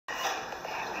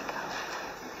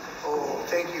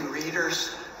thank you,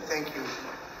 readers. Thank you,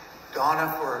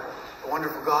 Donna, for a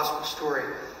wonderful gospel story.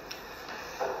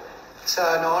 It's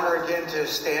an honor again to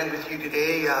stand with you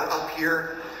today up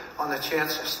here on the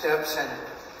chancel steps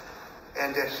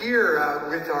and here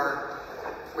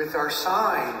with our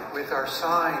sign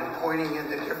pointing in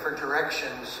the different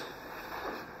directions: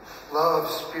 love,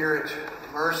 spirit,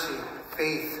 mercy,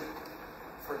 faith,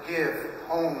 forgive,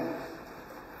 home.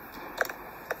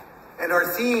 And our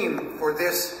theme for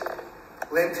this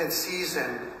Lenten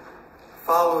season: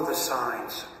 follow the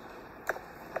signs.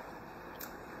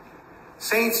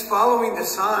 Saints, following the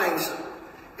signs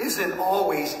isn't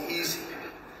always easy.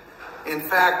 In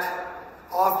fact,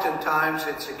 oftentimes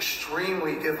it's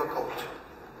extremely difficult.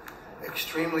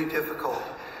 Extremely difficult.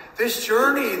 This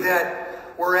journey that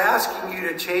we're asking you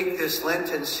to take this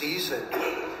Lenten season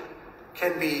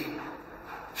can be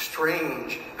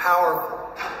strange,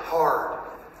 powerful, hard,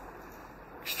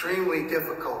 extremely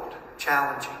difficult,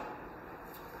 challenging.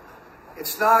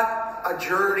 It's not a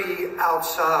journey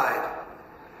outside.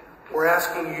 We're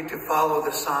asking you to follow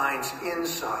the signs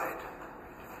inside.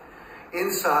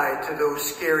 Inside to those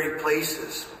scary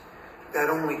places that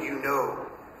only you know.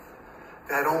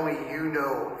 That only you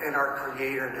know and our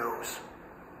Creator knows.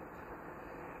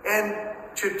 And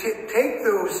to take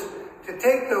those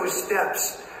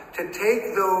steps, to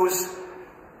take those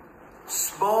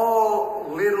small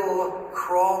little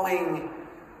crawling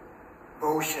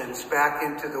motions back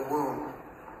into the womb,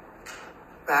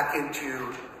 back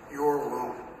into your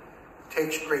womb,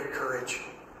 takes great courage.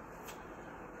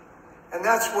 And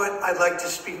that's what I'd like to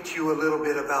speak to you a little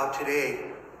bit about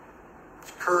today.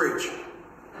 It's courage.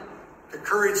 The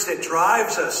courage that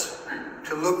drives us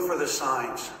to look for the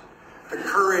signs. The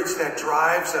courage that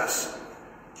drives us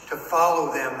to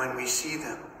follow them when we see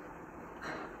them.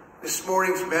 This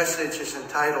morning's message is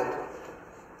entitled,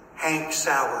 Hank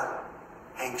Sauer.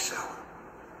 Hank Sauer.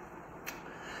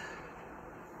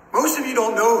 Most of you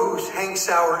don't know who Hank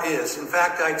Sauer is. In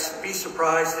fact, I'd be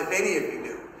surprised if any of you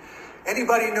knew.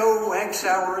 Anybody know who Hank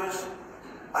Sauer is?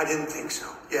 I didn't think so.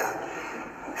 Yeah.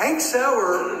 Hank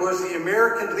Sauer was the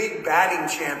American League batting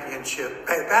champion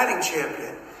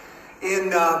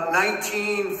in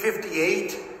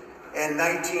 1958 and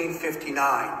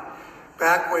 1959.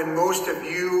 Back when most of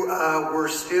you were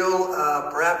still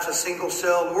perhaps a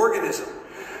single-celled organism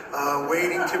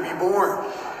waiting to be born.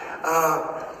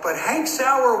 But Hank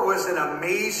Sauer was an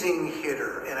amazing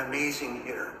hitter,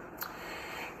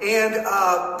 And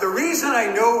the reason I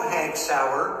know Hank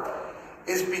Sauer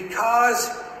is because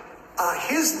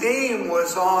his name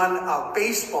was on a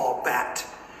baseball bat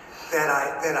that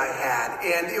I had.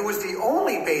 And it was the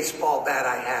only baseball bat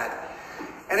I had.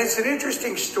 And it's an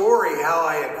interesting story how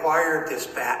I acquired this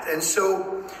bat. And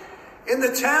so in the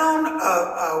town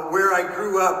where I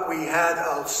grew up, we had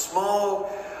a small,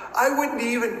 I wouldn't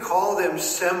even call them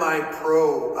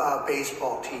semi-pro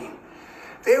baseball team.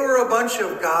 They were a bunch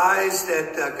of guys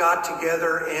that got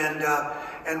together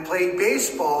and played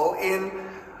baseball in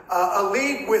a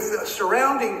league with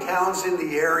surrounding towns in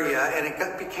the area, and it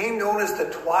became known as the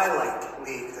Twilight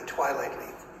League.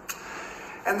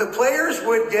 And the players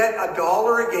would get $1 a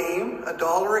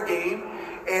game,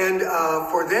 and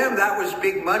for them that was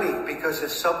big money because it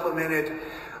supplemented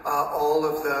all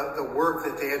of the work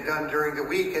that they had done during the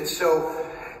week. And so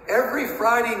every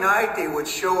Friday night they would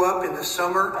show up in the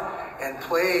summer and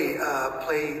play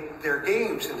their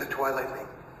games in the Twilight League.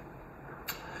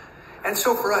 And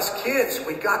so for us kids,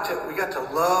 we got to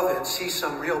love and see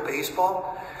some real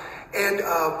baseball. And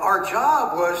our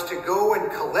job was to go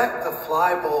and collect the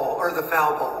fly ball or the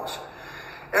foul balls.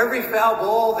 Every foul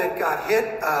ball that got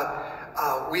hit,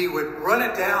 we would run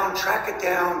it down, track it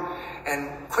down, and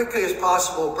quickly as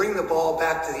possible bring the ball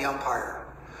back to the umpire.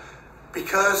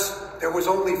 Because there was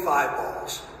only 5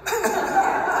 balls.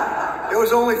 There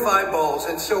was only 5 balls.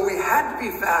 And so we had to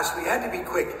be fast. We had to be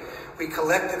quick. We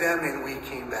collected them and we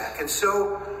came back. And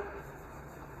so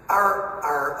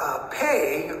our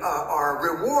pay, our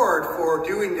reward for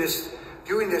doing this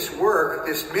work,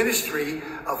 this ministry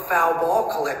of foul ball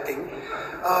collecting,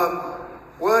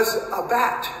 was a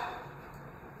bat.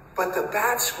 But the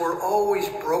bats were always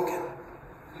broken.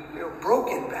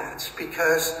 Broken bats,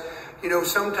 because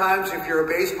sometimes if you're a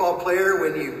baseball player,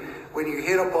 when you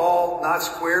hit a ball not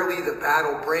squarely, the bat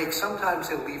will break. Sometimes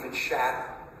it'll even shatter.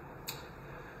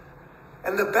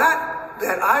 And the bat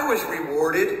that I was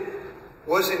rewarded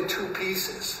was in 2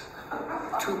 pieces.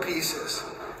 2 pieces.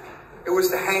 It was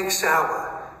the Hank Sauer.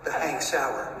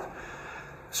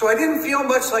 So I didn't feel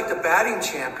much like the batting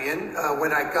champion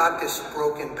when I got this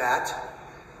broken bat.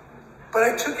 But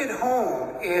I took it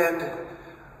home, and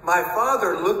my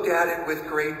father looked at it with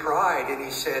great pride, and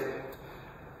he said,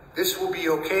 This will be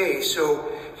okay.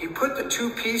 So he put the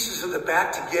two pieces of the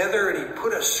bat together, and he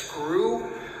put a screw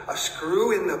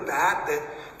in the bat that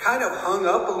kind of hung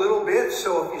up a little bit.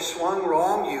 So if you swung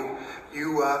wrong,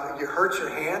 you hurt your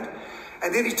hand.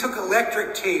 And then he took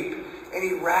electric tape and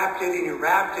he wrapped it and he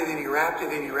wrapped it and he wrapped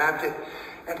it and he wrapped it.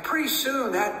 And pretty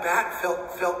soon that bat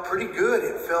felt pretty good.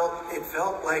 It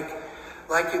felt like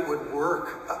it would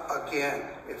work again.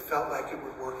 It felt like it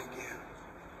would work again.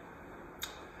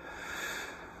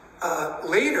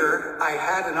 Later, I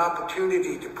had an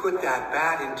opportunity to put that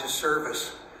bat into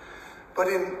service, but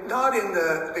not in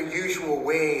the usual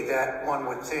way that one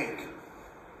would think.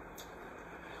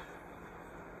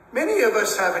 Many of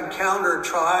us have encountered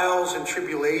trials and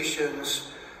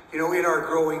tribulations, in our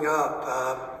growing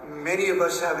up. Many of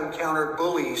us have encountered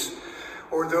bullies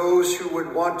or those who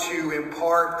would want to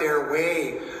impart their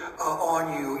way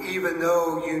on you, even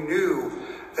though you knew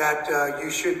that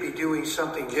you should be doing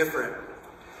something different.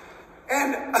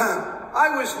 And I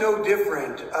was no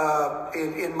different.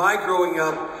 In my growing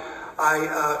up,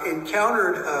 I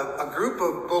encountered a group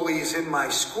of bullies in my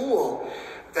school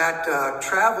that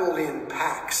traveled in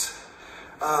packs.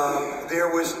 There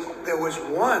was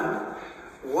one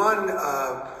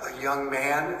a young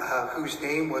man whose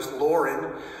name was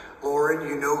Lauren. Lauren,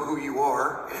 you know who you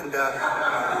are, and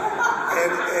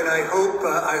I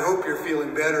hope you're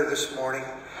feeling better this morning.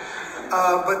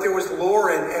 But there was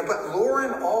Lauren, but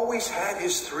Lauren always had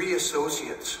his three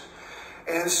associates.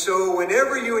 And so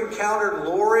whenever you encountered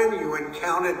Lauren, you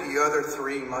encountered the other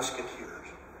three musketeers.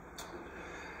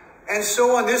 And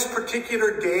so on this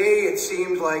particular day, it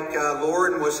seemed like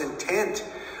Lauren was intent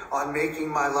on making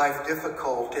my life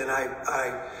difficult. And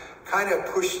I kind of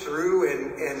pushed through,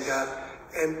 and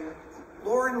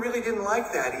Lauren really didn't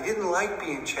like that. He didn't like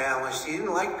being challenged. He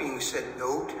didn't like being said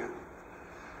no to.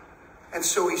 And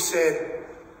so he said,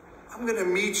 I'm going to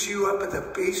meet you up at the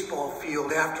baseball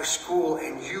field after school,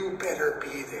 and you better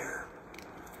be there.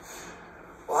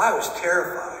 Well, I was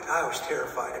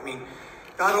terrified. I mean,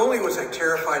 not only was I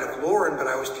terrified of Lauren, but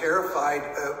I was terrified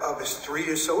of his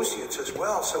three associates as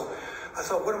well. So I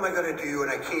thought, what am I going to do?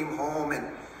 And I came home,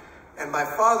 and my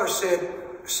father said,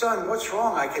 son, what's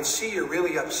wrong? I can see you're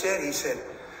really upset. I said,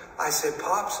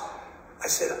 Pops,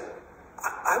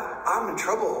 I'm in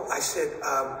trouble. I said,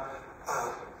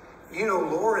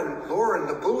 Lauren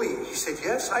the bully. He said,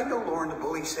 yes, I know Lauren the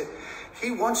bully. He said,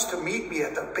 he wants to meet me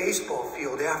at the baseball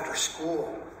field after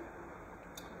school.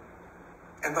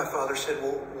 And my father said,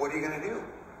 well, what are you going to do?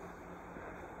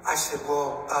 I said,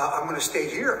 well, I'm going to stay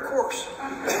here, of course.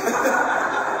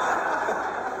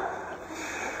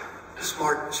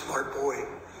 Smart boy.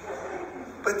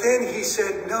 But then he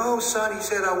said, no, son, he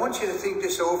said, I want you to think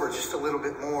this over just a little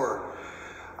bit more.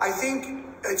 I think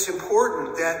it's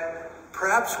important that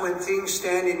perhaps when things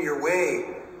stand in your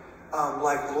way,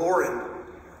 like Lauren,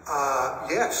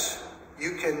 yes,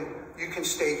 you can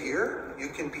stay here, you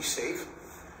can be safe,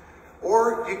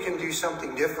 or you can do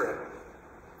something different.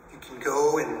 You can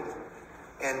go and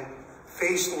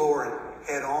face Lauren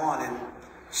head on and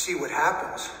see what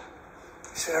happens.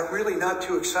 He said, I'm really not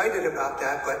too excited about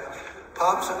that, but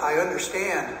Pops, I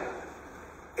understand.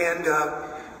 And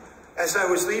as I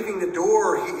was leaving the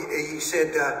door, he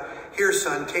said, here,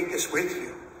 son, take this with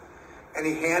you. And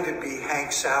he handed me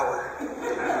Hank Sauer.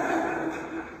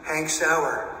 Hank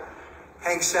Sauer.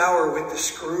 Hank Sauer with the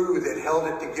screw that held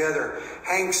it together.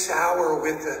 Hank Sauer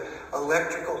with the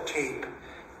electrical tape.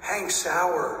 Hank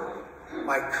Sauer,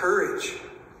 my courage,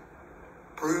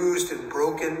 bruised and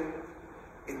broken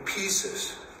in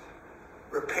pieces,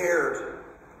 repaired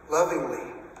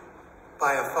lovingly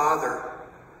by a father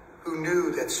who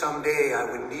knew that someday I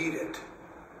would need it.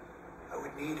 I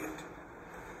would need it.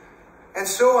 And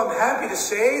so I'm happy to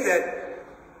say that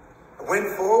I went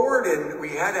forward and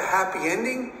we had a happy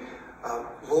ending.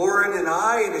 Lauren and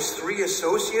I and his three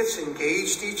associates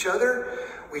engaged each other.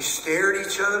 We stared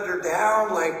each other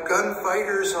down like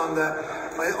gunfighters on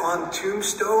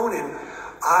Tombstone, and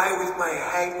I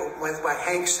with my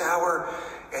Hank Sauer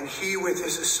and he with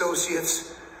his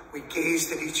associates, we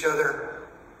gazed at each other,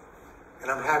 and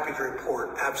I'm happy to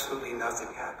report absolutely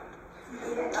nothing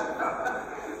happened.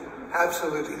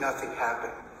 Absolutely nothing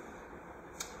happened.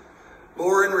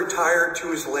 Lauren retired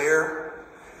to his lair,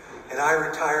 and I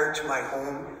retired to my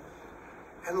home,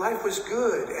 and life was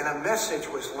good, and a message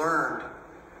was learned.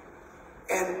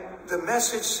 And the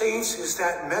message, saints, is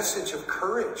that message of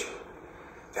courage.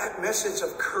 That message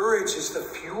of courage is the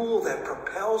fuel that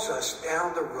propels us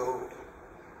down the road.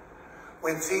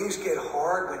 When things get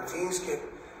hard, when things get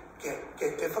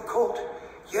difficult,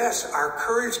 Yes, our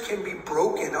courage can be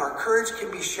broken. Our courage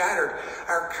can be shattered.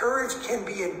 Our courage can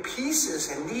be in pieces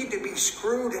and need to be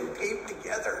screwed and taped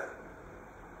together.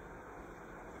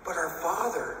 But our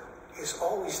Father is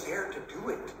always there to do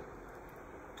it.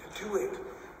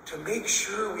 To make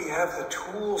sure we have the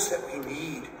tools that we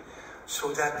need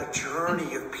so that the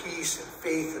journey of peace and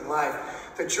faith and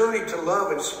life, the journey to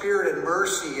love and spirit and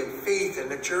mercy and faith and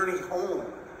the journey home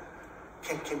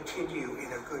can continue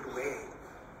in a good way.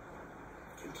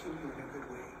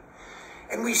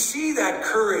 And we see that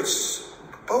courage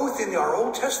both in our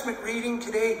Old Testament reading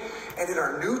today and in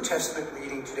our New Testament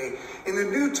reading today. In the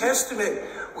New Testament,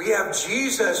 we have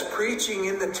Jesus preaching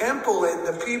in the temple, and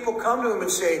the people come to him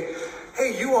and say,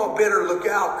 hey, you all better look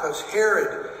out, because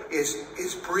Herod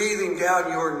is breathing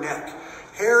down your neck.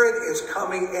 Herod is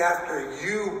coming after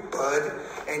you, bud,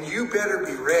 and you better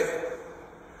be ready.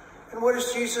 And what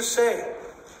does Jesus say?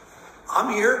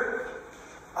 I'm here.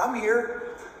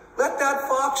 Let that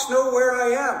fox know where I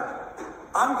am.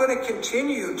 I'm going to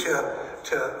continue to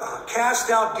cast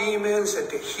out demons and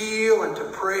to heal and to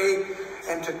pray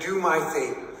and to do my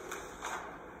thing.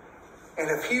 And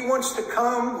if he wants to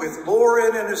come with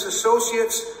Lauren and his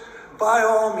associates, by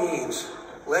all means,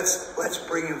 let's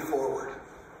bring him forward.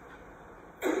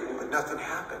 But nothing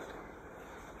happened.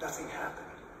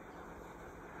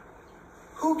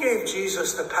 Who gave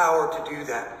Jesus the power to do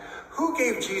that? Who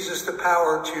gave Jesus the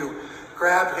power to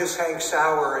grab his Hank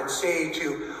Sauer and say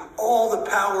to all the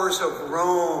powers of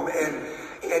Rome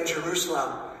and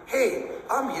Jerusalem, hey,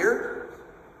 I'm here.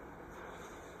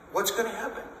 What's going to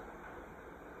happen?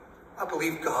 I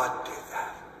believe God did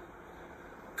that.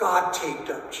 God taped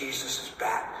up Jesus'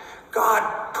 back.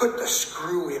 God put the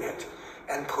screw in it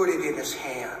and put it in his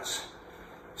hands.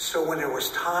 So when there was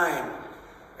time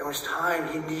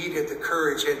he needed the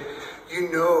courage. And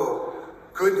you know,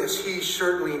 goodness, he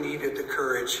certainly needed the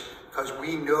courage, because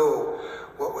we know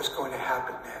what was going to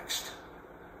happen next.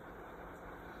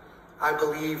 I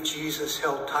believe Jesus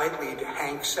held tightly to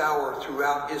Hank Sauer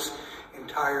throughout his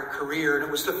entire career, and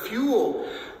it was the fuel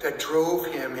that drove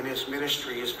him in his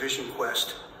ministry, his vision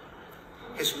quest,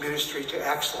 his ministry to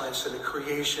excellence and the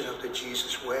creation of the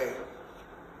Jesus way.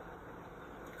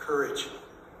 Courage.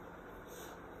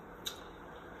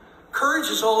 Courage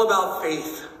is all about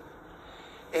faith.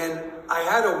 And I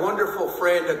had a wonderful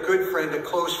friend, a good friend, a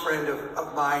close friend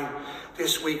of mine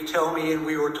this week tell me, and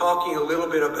we were talking a little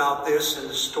bit about this and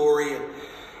the story,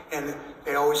 and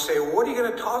they always say, well, what are you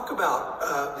going to talk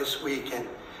about this week?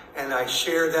 And I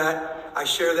share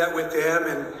that with them,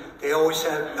 and they always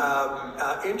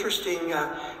have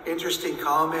interesting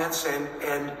comments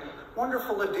and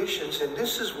wonderful additions. And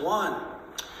this is one.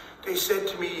 They said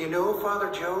to me, you know, Father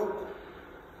Joe,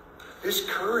 this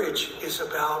courage is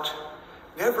about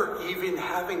never even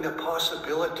having the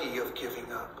possibility of giving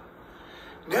up.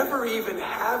 Never even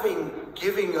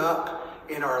giving up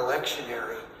in our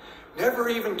lectionary. Never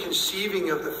even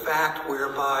conceiving of the fact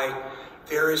whereby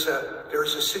there is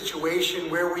a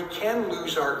situation where we can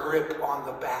lose our grip on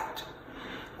the bat.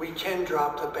 We can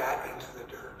drop the bat into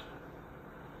the dirt.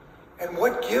 And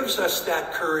what gives us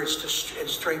that courage and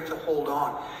strength to hold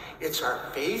on? It's our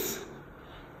faith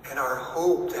and our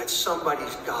hope that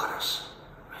somebody's got us.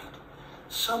 Right?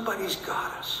 Somebody's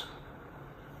got us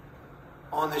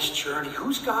on this journey.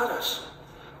 Who's got us?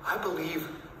 I believe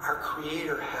our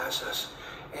Creator has us.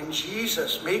 And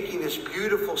Jesus making this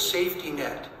beautiful safety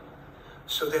net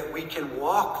so that we can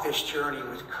walk this journey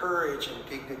with courage and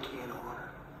dignity and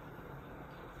honor.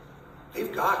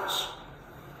 They've got us.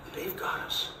 They've got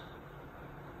us.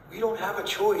 We don't have a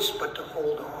choice but to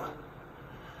hold on.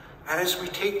 And as we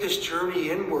take this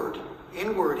journey inward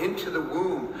into the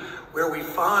womb, where we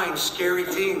find scary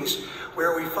things,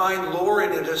 where we find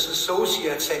Lauren and his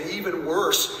associates, and even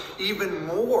worse, even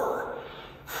more,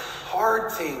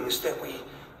 hard things that we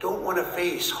don't want to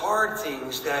face, hard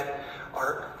things that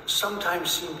are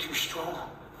sometimes seem too strong.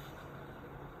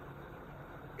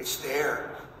 It's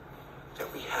there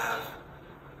that we have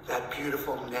that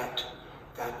beautiful net,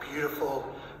 that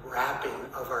beautiful wrapping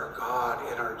of our God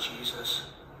and our Jesus,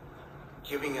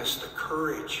 giving us the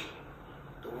courage,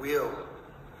 the will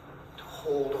to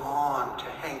hold on to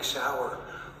Hank Sauer,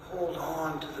 hold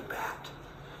on to the bat,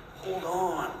 hold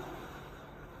on,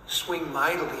 swing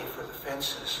mightily for the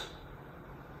fences.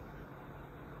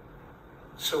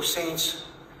 So saints,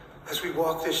 as we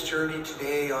walk this journey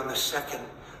today on the second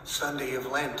Sunday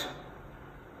of Lent,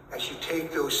 as you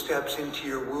take those steps into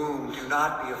your womb, do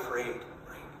not be afraid.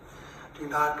 Right? Do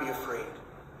not be afraid.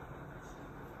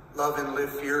 Love and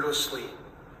live fearlessly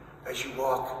as you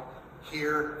walk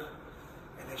here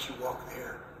and as you walk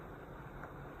there.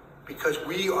 Because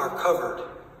we are covered.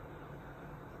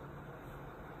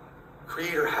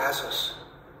 Creator has us.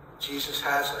 Jesus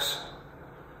has us.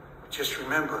 Just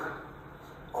remember,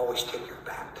 always take your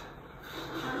bat.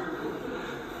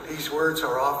 These words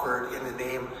are offered in the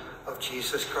name of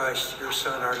Jesus Christ, your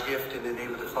Son, our gift, in the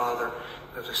name of the Father,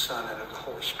 of the Son, and of the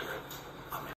Holy Spirit.